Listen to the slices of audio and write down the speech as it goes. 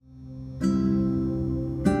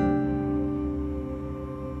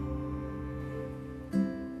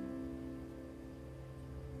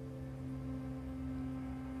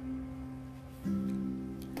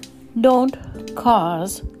Don't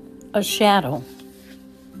cause a shadow.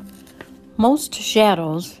 Most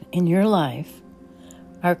shadows in your life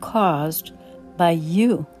are caused by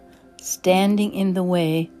you standing in the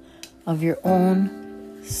way of your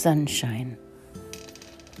own sunshine.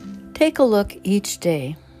 Take a look each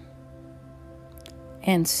day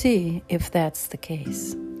and see if that's the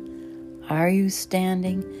case. Are you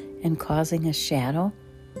standing and causing a shadow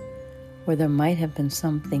where there might have been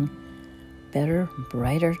something better,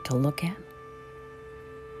 brighter to look at?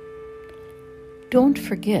 Don't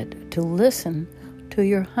forget to listen to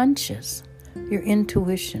your hunches, your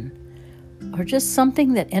intuition, or just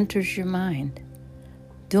something that enters your mind.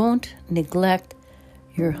 Don't neglect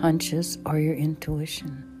your hunches or your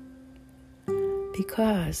intuition,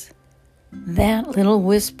 because that little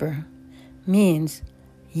whisper means,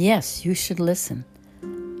 yes, you should listen.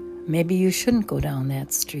 Maybe you shouldn't go down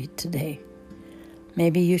that street today.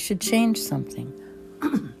 Maybe you should change something.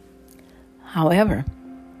 However,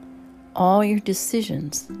 all your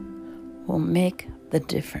decisions will make the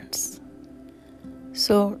difference.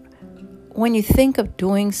 So when you think of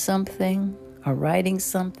doing something or writing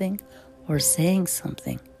something or saying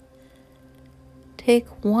something, take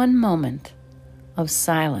one moment of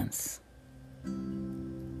silence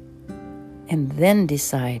and then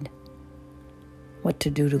decide what to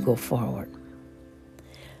do to go forward.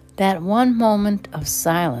 That one moment of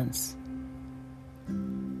silence,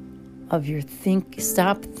 of your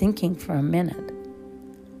stop thinking for a minute.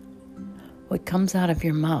 What comes out of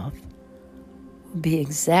your mouth will be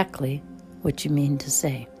exactly what you mean to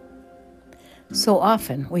say. So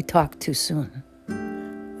often we talk too soon.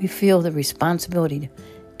 We feel the responsibility to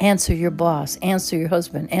answer your boss, answer your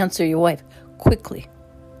husband, answer your wife quickly.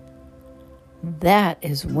 That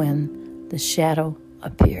is when the shadow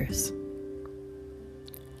appears.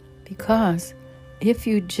 Because if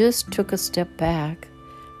you just took a step back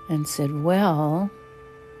and said, well,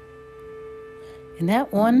 in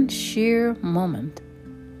that one sheer moment,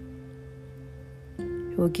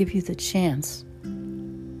 it will give you the chance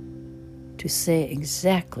to say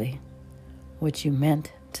exactly what you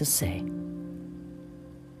meant to say.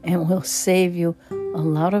 And will save you a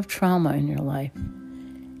lot of trauma in your life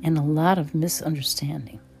and a lot of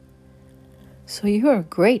misunderstanding. So you're a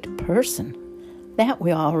great person. That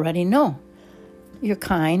we already know. You're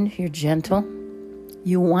kind, you're gentle,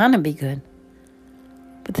 you want to be good.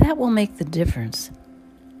 But that will make the difference.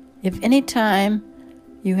 If any time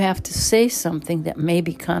you have to say something that may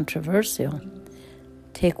be controversial,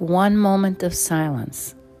 take one moment of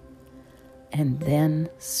silence and then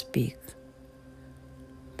speak.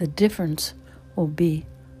 The difference will be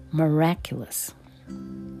miraculous.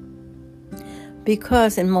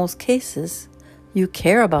 Because in most cases, you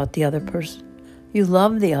care about the other person. You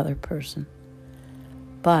love the other person.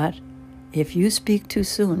 But if you speak too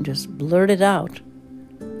soon, just blurt it out,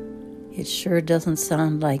 it sure doesn't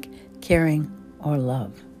sound like caring or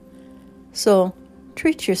love. So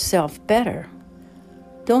treat yourself better.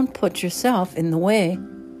 Don't put yourself in the way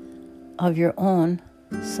of your own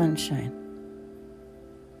sunshine.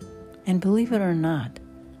 And believe it or not,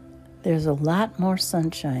 there's a lot more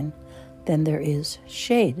sunshine than there is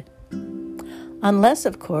shade. Unless,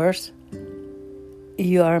 of course,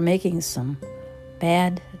 you are making some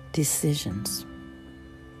bad decisions.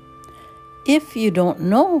 If you don't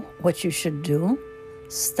know what you should do,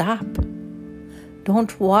 stop.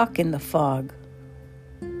 Don't walk in the fog.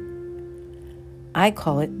 I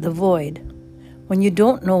call it the void. When you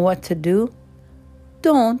don't know what to do,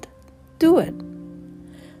 don't do it.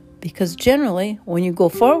 Because generally, when you go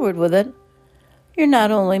forward with it, you're not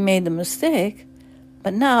only made the mistake,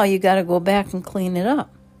 but now you got to go back and clean it up.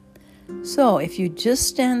 So if you just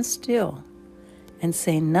stand still and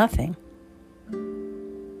say nothing,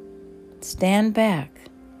 stand back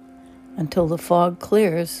until the fog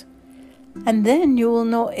clears, and then you will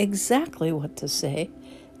know exactly what to say,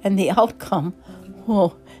 and the outcome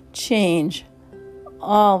will change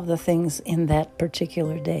all the things in that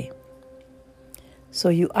particular day. So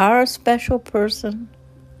you are a special person.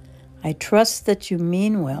 I trust that you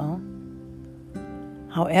mean well.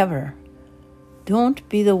 However, don't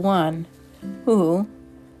be the one who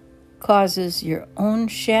causes your own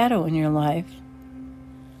shadow in your life,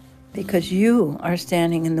 because you are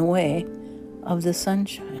standing in the way of the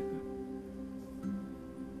sunshine.